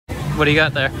What do you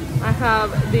got there? I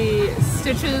have the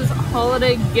Stitches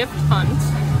Holiday Gift Hunt.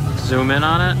 Zoom in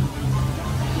on it.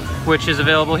 Which is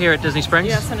available here at Disney Springs?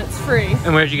 Yes, and it's free.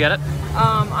 And where did you get it?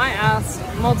 I asked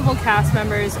multiple cast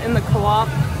members in the co-op,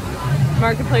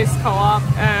 Marketplace co-op,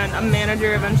 and a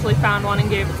manager eventually found one and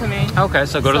gave it to me. Okay,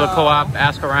 so go to the co-op,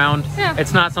 ask around. Yeah.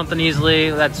 It's not something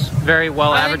that's very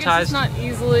well advertised. I think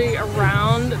it's not easily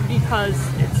around because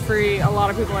it's free. A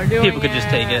lot of people are doing it. People could just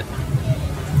take it.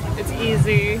 It's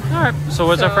easy. All right, so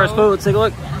what's our first clue? Let's take a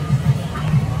look.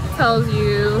 Tells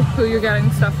you who you're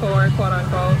getting stuff for, quote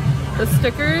unquote. The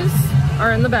stickers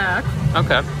are in the back.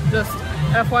 Okay. Just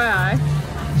FYI.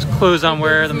 It's clues on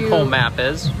where the whole map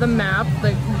is. The map,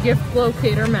 the gift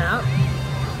locator map.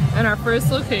 And our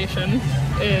first location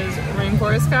is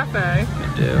Rainforest Cafe.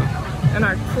 We do. And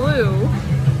our clue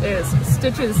is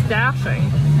Stitches dashing,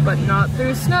 but not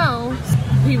through snow.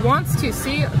 He wants to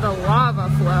see the lava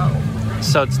flow.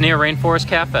 So it's near Rainforest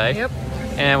Cafe. Yep.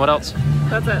 And what else?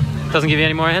 That's it. Doesn't give you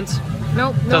any more hints?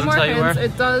 Nope, no more hints.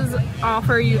 It does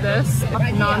offer you this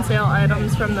non-sale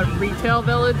items from the retail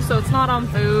village, so it's not on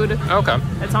food. Okay.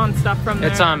 It's on stuff from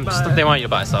there. It's on stuff they want you to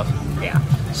buy stuff. Yeah.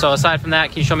 So aside from that,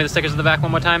 can you show me the stickers at the back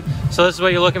one more time? So this is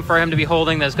what you're looking for him to be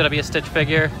holding. There's going to be a Stitch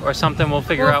figure or something. We'll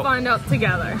figure out. We'll find out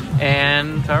together.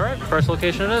 And all right, first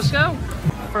location it is. Let's go.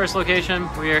 First location,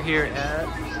 we are here at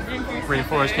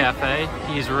Rainforest Cafe.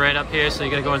 He's right up here, so you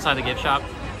got to go inside the gift shop.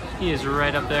 He is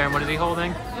right up there. And what is he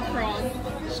holding? A frog.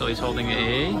 So he's holding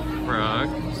a frog.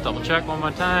 Let's double check one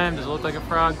more time. Does it look like a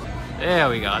frog? There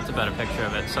we go. That's a better picture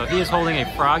of it. So he is holding a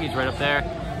frog. He's right up there,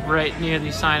 right near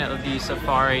the sign of the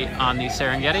safari on the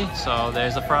Serengeti. So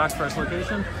there's the frog, first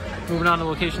location. Moving on to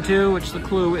location 2, which the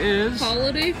clue is...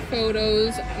 Holiday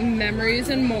photos, memories,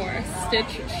 and more.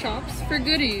 Stitch shops for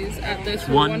goodies at this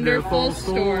wonderful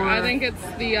store. I think it's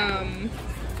the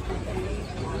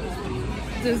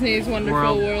Disney's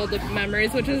Wonderful World of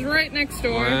Memories, which is right next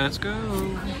door. Let's go.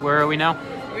 Where are we now?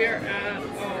 We are at,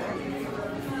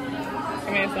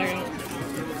 give me a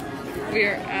second. We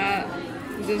are at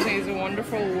Disney's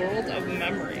Wonderful World of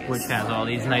Memories. Which has all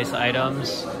these nice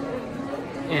items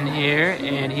in here,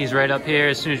 and he's right up here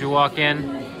as soon as you walk in,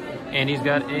 and he's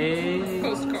got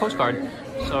a postcard.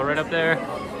 So right up there,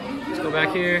 let's go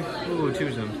back here. Ooh,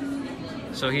 too zoomed.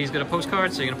 So he's got a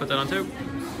postcard, so you're gonna put that on too?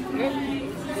 Yep.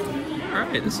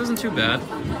 Alright, this isn't too bad.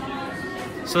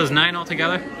 So there's 9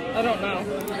 altogether? I don't know.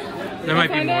 There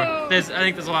might be more. I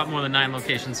think there's a lot more than 9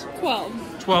 locations.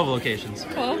 12. 12 locations.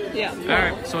 12? Yeah. 12.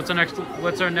 Alright, so what's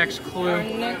our next clue? Our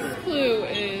next clue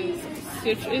is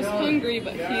Stitch is hungry,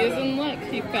 but he is in luck.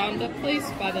 He found a place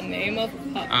by the name of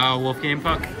Puck. Wolfgang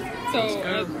Puck. So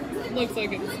it looks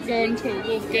like it's going to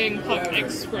Wolfgang Puck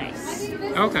Express.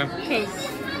 Okay. Because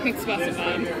it's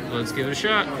specified. Let's give it a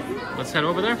shot. Let's head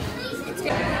over there. He's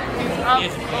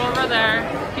up over there.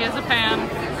 He has a pan.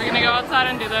 We're gonna go outside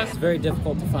and do this. It's very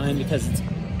difficult to find because it's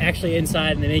actually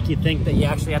inside and they make you think that you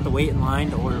actually have to wait in line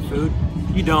to order food.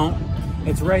 You don't.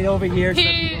 It's right over here.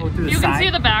 You can see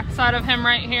the back side of him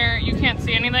right here. You can't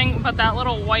see anything, but that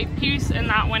little white piece in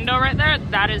that window right there,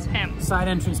 that is him. Side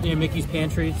entrance near Mickey's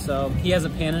Pantry. So he has a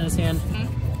pan in his hand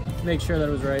to make sure that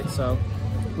it was right. So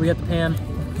we got the pan.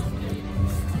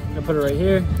 I'm gonna put it right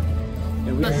here.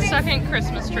 The second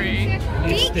Christmas tree.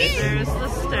 There's the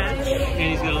Stitch.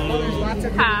 And he's got a little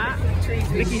hat.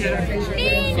 Mickey hat.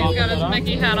 He's got his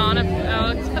Mickey hat on if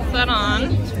Alex puts that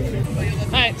on.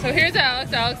 Alright, so here's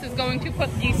Alex. Alex is going to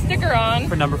put the sticker on.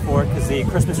 For number 4, because the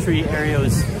Christmas tree area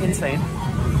is insane.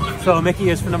 So Mickey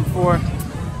is for number 4.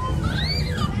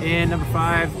 And number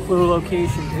 5, clue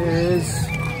location is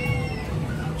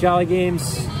Jolly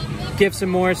Games. Gifts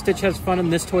and more. Stitch has fun in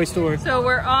this toy store. So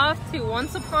we're off to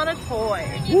Once Upon a Toy.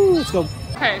 Woo, let's go.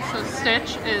 Okay, so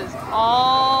Stitch is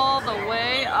all the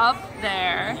way up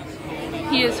there.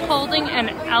 He is holding an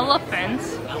elephant.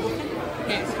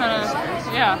 He's kind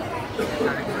of, yeah,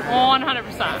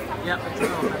 100%. Yep, it's an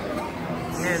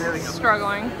elephant. Yeah, there we go.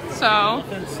 Struggling. So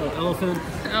elephant.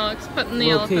 Alex putting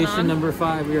the elephant on. Location number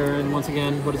 5. We are in, once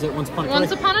again, what is it? Once Upon a Toy?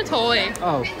 Once Upon a Toy.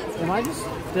 Oh,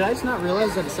 did I just not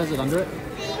realize that it says it under it?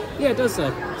 Yeah, it does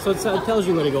say. So it tells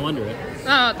you where to go under it.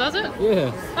 Oh, does it?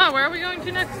 Yeah. Oh, where are we going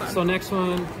to next then? So next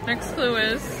one. Next clue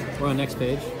is? We're on next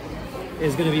page.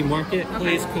 Is going to be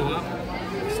Marketplace Co-op.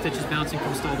 Stitch is bouncing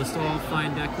from stall to stall.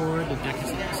 Find decor. The deck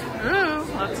is next. Ooh,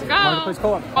 let's go. Marketplace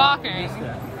Co-op. Walking.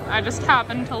 I just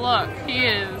happened to look. He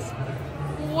is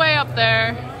way up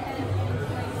there.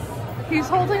 He's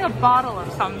holding a bottle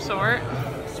of some sort.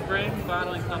 Spring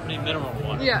Bottling Company mineral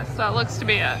water. Yes, that looks to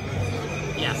be it.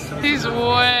 Yes. He's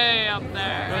way up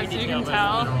there, as you can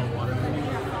tell.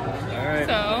 Alright.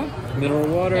 So, mineral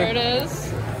water. there it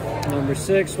is. Number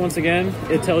 6, once again,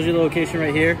 it tells you the location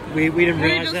right here. We didn't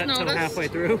realize that until halfway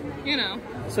through. You know.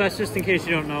 So that's just in case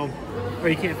you don't know, or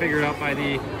you can't figure it out by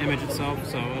the image itself,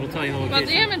 so it'll tell you the location. But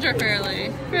the image are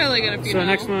fairly good if you know. So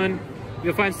next one,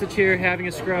 you'll find Stitch here having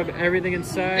a scrub. Everything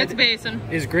inside it's basin.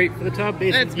 Is great for the tub.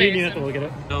 Basin's basin. You have to look at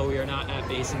it. No, we are not at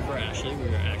Basin for Ashley. We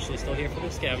are actually still here for the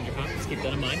scavenger hunt. Let's keep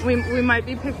that in mind. We might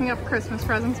be picking up Christmas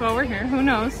presents while we're here. Who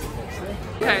knows?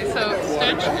 Okay, so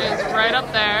Stitch is right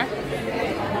up there.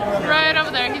 Right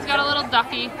over there. He's got a little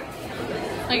ducky.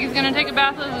 Like he's gonna take a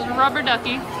bath with his rubber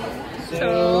ducky.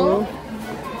 So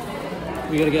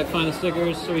we gotta find the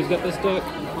stickers. So he's got this duck.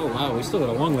 Oh wow, we still got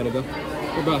a long way to go.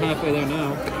 We're about halfway there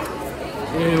now.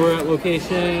 And we're at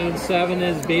location 7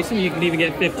 is Basin. You can even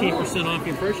get 15% off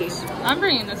your purchase. I'm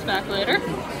bringing this back later.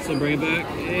 So bring it back.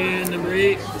 And number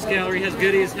 8, this gallery has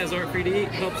goodies, has art for you to eat.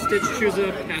 Help Stitch choose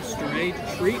a pasture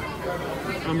treat.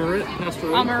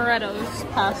 Amaretto's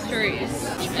Pastries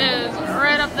is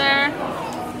right up there.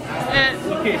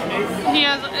 He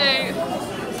has a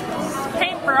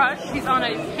paintbrush. He's on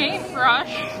a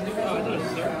paintbrush.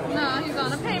 No, he's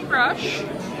on a paintbrush.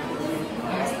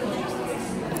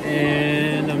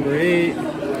 And number 8,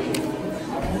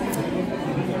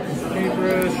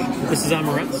 paintbrush. This is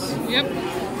Amaretto's. Yep.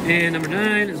 And number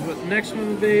 9 is what the next one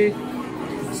would be.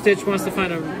 Stitch wants to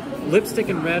find a lipstick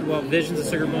in red while visions of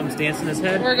sugar bombs dance in his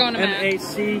head. We're going to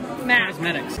MAC Mac.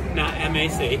 Cosmetics. Not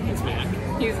MAC, it's Mac.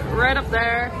 He's right up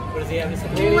there. What does he have?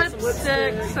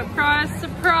 Lipstick. Surprise,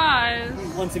 surprise.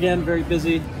 Once again, very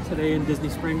busy today in Disney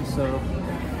Springs, so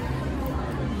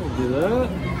we'll do that.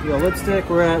 We got lipstick.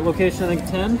 We're at location, I think,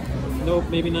 10. Nope,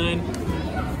 maybe 9.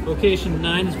 Location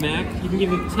 9 is Mac. You can give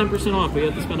you 10% off, but you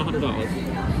have to spend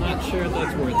 $100. Not sure if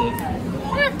that's worth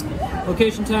it.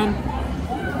 Location 10.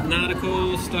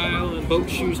 Nautical style and boat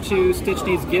shoes too. Stitch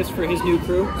needs gifts for his new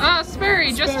crew.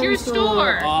 Sperry, just your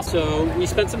store. Also, we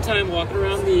spent some time walking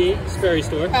around the Sperry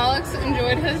store. Alex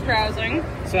enjoyed his browsing.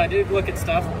 So I did look at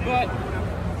stuff, but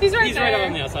he's right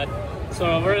on the outside.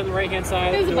 So we're on the right hand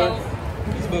side. There's a boat.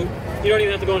 There's a boat. You don't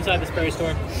even have to go inside the Sperry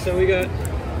store. So we got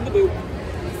the boat.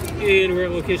 And we're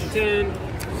at location 10.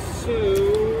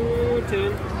 So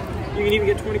 10. You can even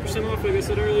get 20% off, like I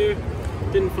said earlier.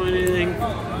 Didn't find anything,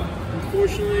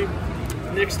 unfortunately.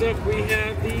 Next up, we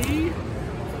have the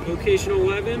location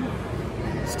 11.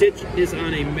 Stitch is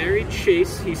on a merry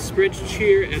chase. He spreads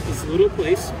cheer at this little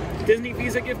place. Disney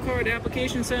Visa gift card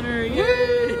application center.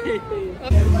 Yay!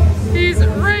 He's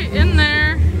right in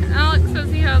there. Alex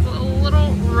says he has a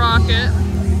little rocket.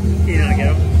 He didn't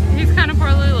get him. He's kind of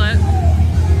poorly lit.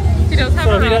 He does have a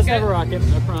rocket. He does have a rocket,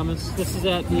 I promise. This is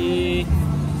at the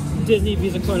Disney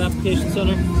Visa Card Application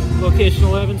Center, location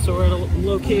 11, so we're at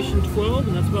location 12,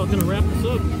 and that's about going to wrap this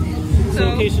up. So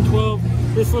location 12,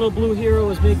 this little blue hero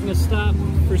is making a stop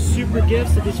for super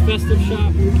gifts at this festive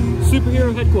shop,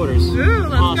 Superhero Headquarters. Ooh,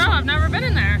 let's go. I've never been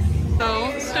in there.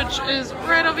 So Stitch is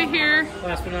right over here.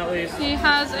 Last but not least, he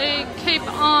has a cape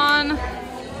on.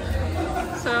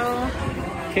 So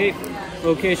cape,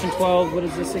 location 12, what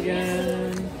is this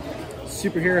again?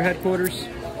 Superhero Headquarters.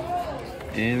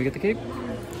 And we get the cape.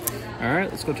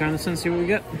 Alright, let's go try this and see what we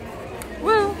get.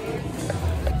 Woo!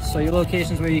 So your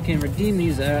locations where you can redeem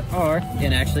these at are,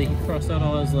 and actually he crossed out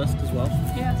all his list as well.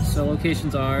 Yes. So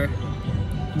locations are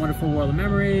Wonderful World of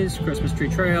Memories, Christmas Tree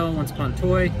Trail, Once Upon a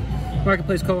Toy,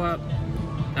 Marketplace Co-op,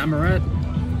 Amaretto,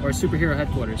 or Superhero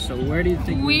Headquarters. So where do you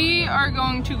think? We are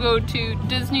going to go to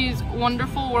Disney's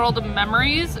Wonderful World of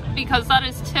Memories because that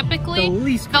is typically the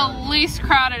least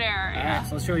crowded area. Alright,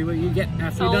 so let's show you what you get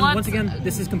after you're done. Once again,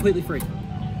 this is completely free.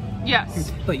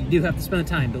 Yes. But you do have to spend the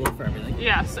time to look for everything.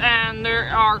 Yes, and there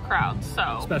are crowds,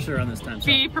 so. Especially around this time. So.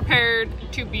 Be prepared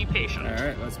to be patient.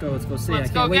 Alright, let's go see. Let's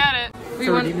go get it.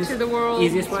 We went to the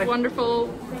world's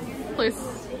wonderful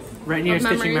place. Right near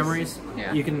Stitching Memories.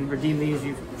 Yeah. You can redeem these.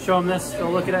 You show them this,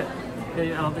 they'll look at it.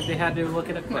 I don't think they had to look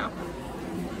at it, but no.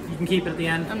 You can keep it at the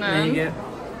end. And then you get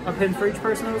a pin for each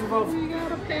person that was involved. You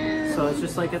got a pin. So it's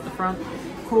just like at the front.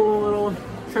 Cool little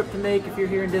trip to make if you're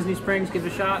here in Disney Springs. Give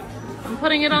it a shot. I'm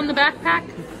putting it on the backpack.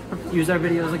 Use our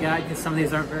video as a guide because some of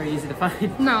these aren't very easy to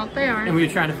find. No, they aren't. And we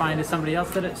were trying to find if somebody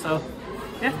else did it. So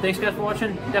yeah, thanks guys for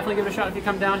watching. Definitely give it a shot if you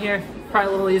come down here. Probably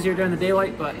a little easier during the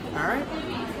daylight, but alright.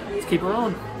 Let's keep it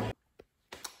rolling.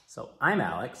 So I'm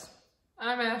Alex.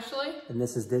 I'm Ashley. And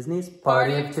this is Disney's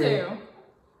Party of Two.